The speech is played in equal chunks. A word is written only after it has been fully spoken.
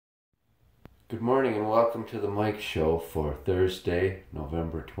Good morning and welcome to the Mike Show for Thursday,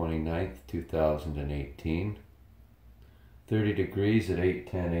 November 29th, 2018. 30 degrees at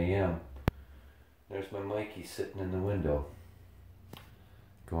 8:10 a.m. There's my Mikey sitting in the window,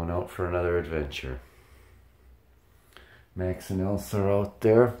 going out for another adventure. Max and Elsa are out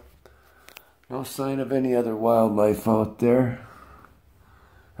there. No sign of any other wildlife out there.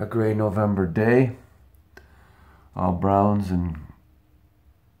 A gray November day. All browns and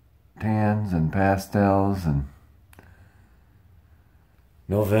tans and pastels and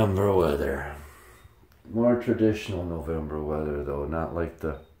November weather. More traditional November weather though, not like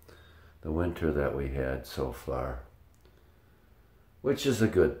the winter that we had so far. Which is a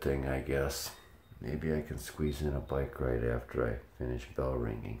good thing, I guess. Maybe I can squeeze in a bike ride after I finish bell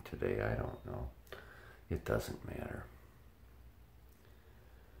ringing today, I don't know. It doesn't matter.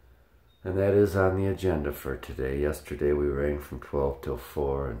 And that is on the agenda for today. Yesterday we rang from 12 till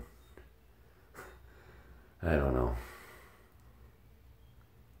 4 and I don't know.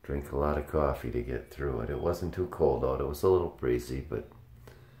 Drink a lot of coffee to get through it. It wasn't too cold out. It was a little breezy, but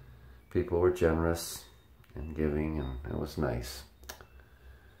people were generous and giving, and it was nice.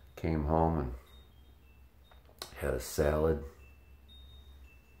 Came home and had a salad,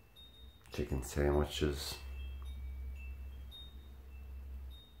 chicken sandwiches.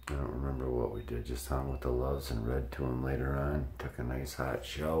 I don't remember what we did. Just hung with the loves and read to them later on. Took a nice hot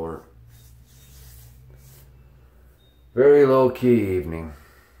shower. Very low-key evening.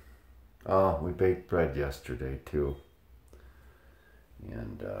 Oh, we baked bread yesterday too.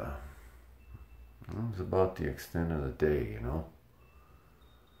 And it was about the extent of the day, you know.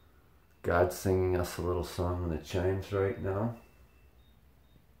 God's singing us a little song in the chimes right now,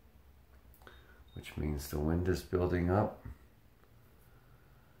 which means the wind is building up.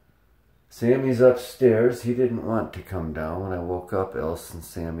 Sammy's upstairs. He didn't want to come down. When I woke up, Elsa and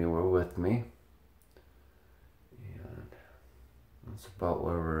Sammy were with me. That's about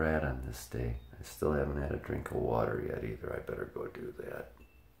where we're at on this day. I still haven't had a drink of water yet either. I better go do that.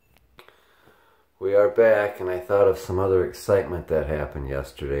 We are back, and I thought of some other excitement that happened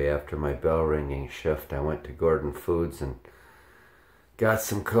yesterday. After my bell ringing shift, I went to Gordon Foods and got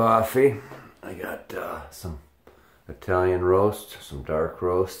some coffee. I got some Italian roast, some dark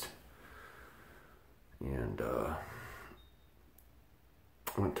roast, and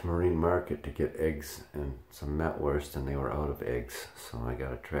went to Marine Market to get eggs and some Metwurst, and they were out of eggs, so I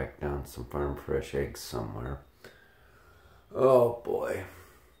gotta track down some farm fresh eggs somewhere. Oh boy.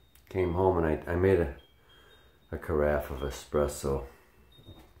 Came home and I made a carafe of espresso.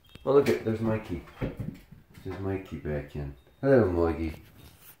 Oh look there's Mikey. There's Mikey back in. Hello Mikey.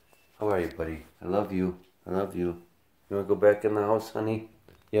 How are you, buddy? I love you. I love you. You wanna go back in the house, honey?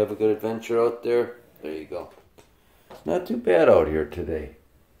 You have a good adventure out there? There you go. It's not too bad out here today.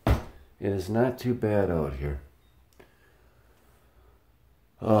 It is not too bad out here.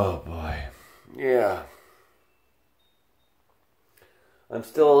 Oh boy. Yeah. I'm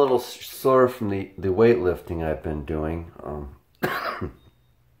still a little sore from the weightlifting I've been doing.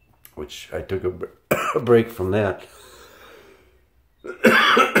 Which I took a break from that.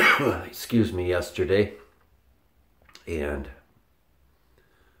 Excuse me, yesterday. And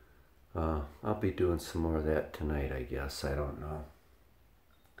I'll be doing some more of that tonight, I guess. I don't know.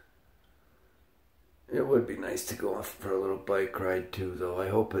 It would be nice to go off for a little bike ride too, though. I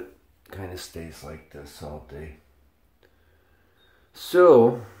hope it kind of stays like this all day.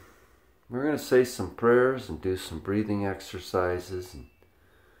 So, we're going to say some prayers and do some breathing exercises and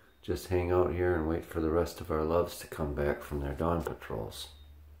just hang out here and wait for the rest of our loves to come back from their dawn patrols.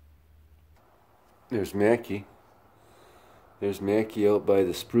 There's Mackie. There's Mackie out by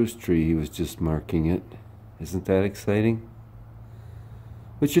the spruce tree. He was just marking it. Isn't that exciting?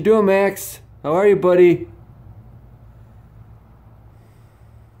 What you doing, Max? How are you, buddy?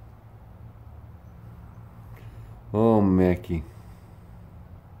 Oh, Mackie.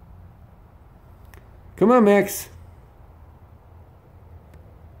 Come on, Max.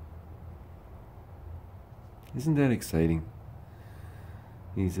 Isn't that exciting?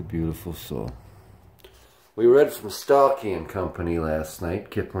 He's a beautiful soul. We read from Stalky and Company last night,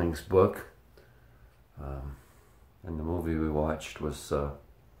 Kipling's book. And the movie we watched was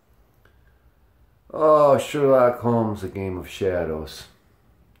Sherlock Holmes, A Game of Shadows.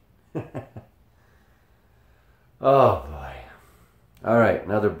 Oh boy. Alright,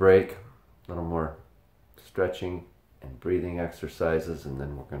 another break. A little more stretching and breathing exercises, and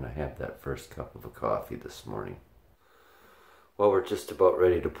then we're going to have that first cup of a coffee this morning. Well, we're just about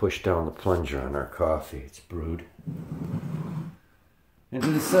ready to push down the plunger on our coffee. It's brewed. And to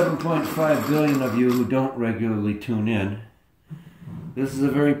the 7.5 billion of you who don't regularly tune in, This is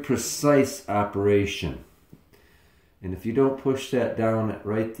a very precise operation. And if you don't push that down at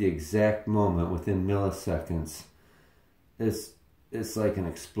right the exact moment, within milliseconds, it's like an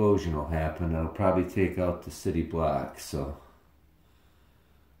explosion will happen. It'll probably take out the city block. So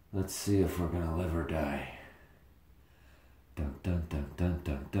let's see if we're gonna live or die. Dun dun dun dun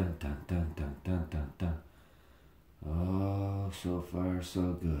dun dun dun dun dun dun dun dun. Oh, so far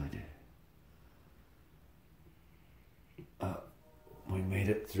so good. We made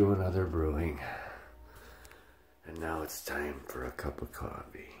it through another brewing. And now it's time for a cup of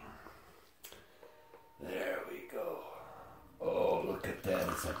coffee. There we go. Oh, look at that.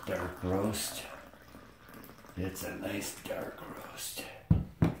 It's a dark roast. It's a nice dark roast.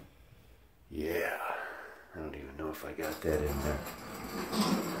 Yeah. I don't even know if I got that in there.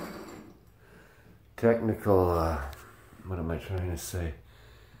 Technical, what am I trying to say?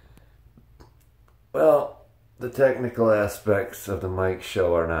 Well, the technical aspects of the Mike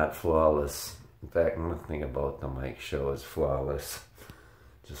Show are not flawless. In fact, nothing about the Mike Show is flawless.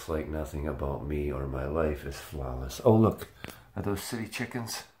 Just like nothing about me or my life is flawless. Oh, look. Are those city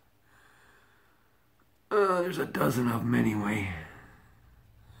chickens? There's a dozen of them anyway.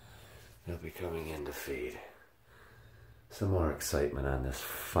 They'll be coming in to feed. Some more excitement on this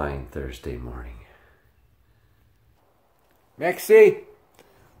fine Thursday morning. Maxie!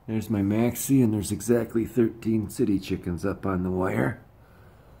 There's my Maxie, and there's exactly 13 city chickens up on the wire.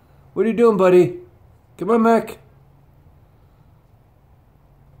 What are you doing, buddy? Come on, Mac.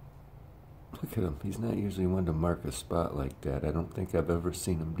 Look at him. He's not usually one to mark a spot like that. I don't think I've ever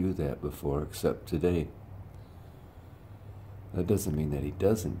seen him do that before, except today. That doesn't mean that he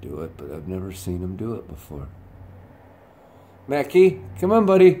doesn't do it, but I've never seen him do it before. Mackie, come on,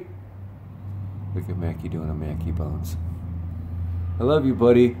 buddy. Look at Mackie doing a Mackie bounce. I love you,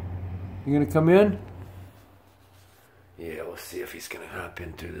 buddy. You gonna come in? Yeah, we'll see if he's gonna hop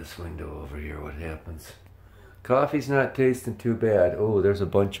in through this window over here, what happens. Coffee's not tasting too bad. Oh, there's a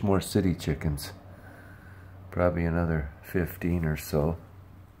bunch more city chickens. Probably another 15 or so.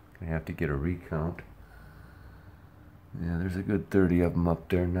 Gonna have to get a recount. Yeah, there's a good 30 of them up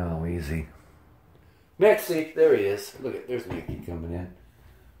there now, easy. Maxie, there he is. Look at, there's Mickey coming in.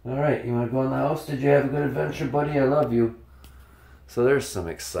 Alright, you want to go in the house? Did you have a good adventure, buddy? I love you. So there's some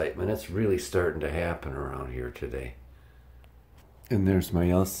excitement. It's really starting to happen around here today. And there's my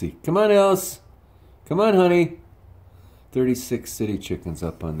Elsie. Come on, Else. Come on, honey. 36 city chickens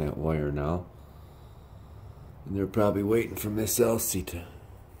up on that wire now. And they're probably waiting for Miss Elsie to...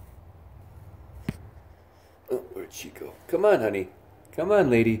 Oh, where'd she go? Come on, honey. Come on,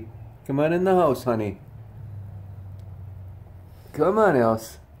 lady. Come on in the house, honey. Come on,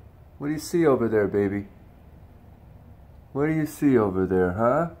 Else. What do you see over there, baby? What do you see over there,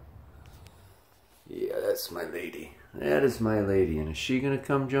 huh? Yeah, that's my lady. That is my lady. And is she going to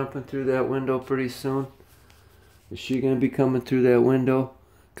come jumping through that window pretty soon? Is she going to be coming through that window?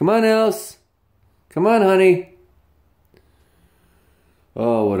 Come on, Else. Come on, honey.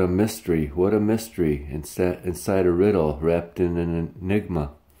 Oh, what a mystery. What a mystery. Inside a riddle, wrapped in an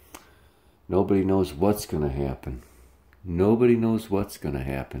enigma. Nobody knows what's going to happen. Nobody knows what's going to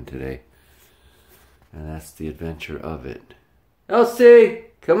happen today. And that's the adventure of it. Elsie,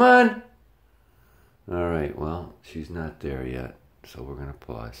 come on. All right, well, she's not there yet, so we're going to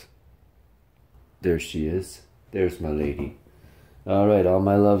pause. There she is. There's my lady. All right, all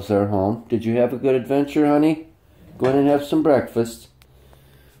my loves are home. Did you have a good adventure, honey? Go in and have some breakfast.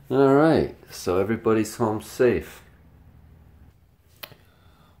 All right, so everybody's home safe.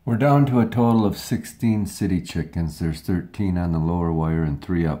 We're down to a total of 16 city chickens. There's 13 on the lower wire and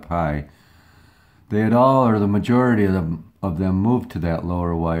 3 up high. They had all, or the majority of them moved to that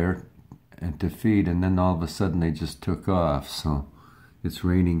lower wire and to feed, and then all of a sudden they just took off. So it's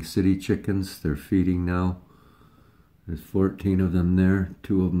raining city chickens. They're feeding now. There's 14 of them there,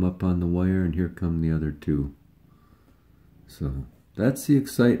 2 of them up on the wire, and here come the other 2. So that's the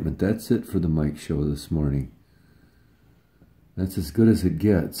excitement. That's it for the Mike Show this morning. That's as good as it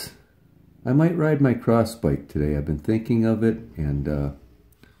gets. I might ride my cross bike today. I've been thinking of it, and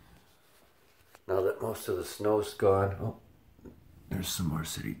now that most of the snow's gone, oh, there's some more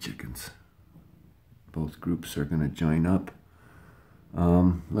city chickens. Both groups are going to join up.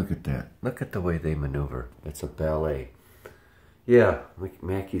 Look at that. Look at the way they maneuver. It's a ballet. Yeah,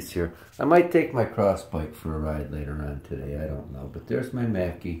 Mackie's here. I might take my cross bike for a ride later on today. I don't know, but there's my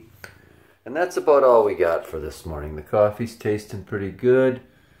Mackie. And that's about all we got for this morning. The coffee's tasting pretty good.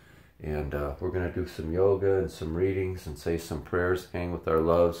 And we're going to do some yoga and some readings and say some prayers, hang with our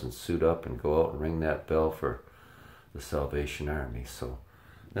loves, and suit up and go out and ring that bell for the Salvation Army. So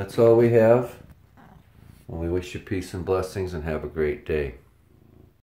that's all we have. Well, we wish you peace and blessings and have a great day.